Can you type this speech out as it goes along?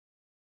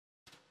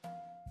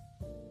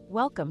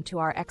Welcome to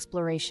our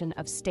exploration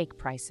of steak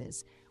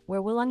prices,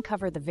 where we'll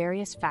uncover the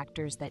various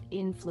factors that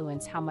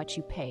influence how much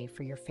you pay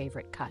for your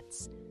favorite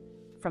cuts.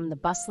 From the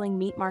bustling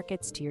meat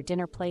markets to your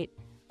dinner plate,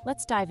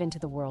 let's dive into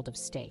the world of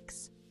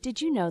steaks.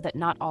 Did you know that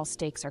not all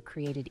steaks are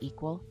created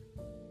equal?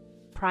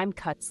 Prime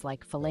cuts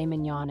like filet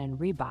mignon and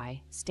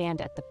ribeye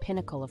stand at the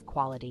pinnacle of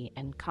quality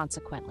and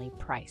consequently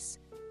price.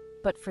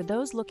 But for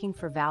those looking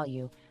for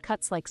value,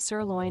 cuts like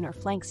sirloin or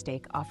flank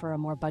steak offer a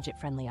more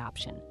budget-friendly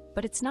option.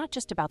 But it's not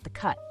just about the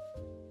cut.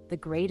 The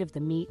grade of the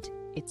meat,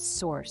 its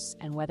source,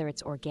 and whether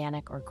it's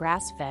organic or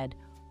grass-fed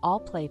all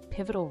play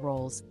pivotal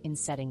roles in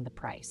setting the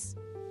price.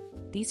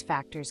 These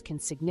factors can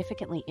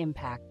significantly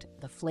impact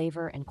the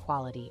flavor and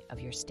quality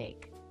of your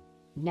steak.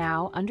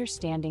 Now,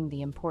 understanding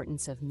the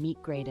importance of meat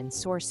grade and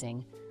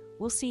sourcing,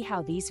 we'll see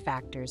how these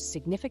factors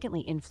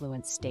significantly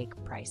influence steak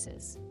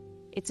prices.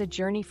 It's a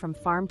journey from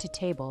farm to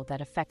table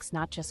that affects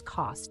not just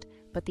cost,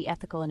 but the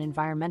ethical and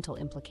environmental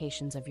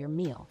implications of your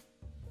meal.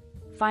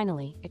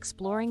 Finally,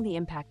 exploring the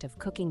impact of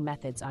cooking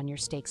methods on your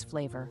steak's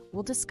flavor,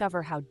 we'll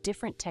discover how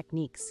different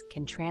techniques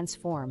can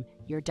transform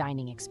your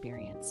dining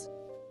experience.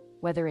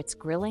 Whether it's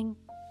grilling,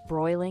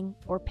 broiling,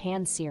 or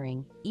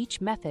pan-searing,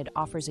 each method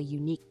offers a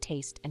unique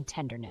taste and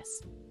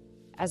tenderness.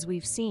 As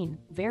we've seen,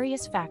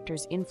 various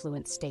factors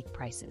influence steak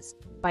prices.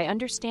 By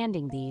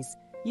understanding these,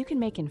 you can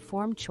make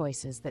informed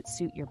choices that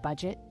suit your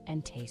budget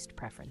and taste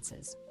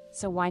preferences.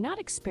 So why not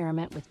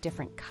experiment with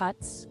different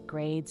cuts,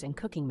 grades, and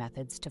cooking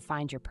methods to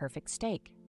find your perfect steak?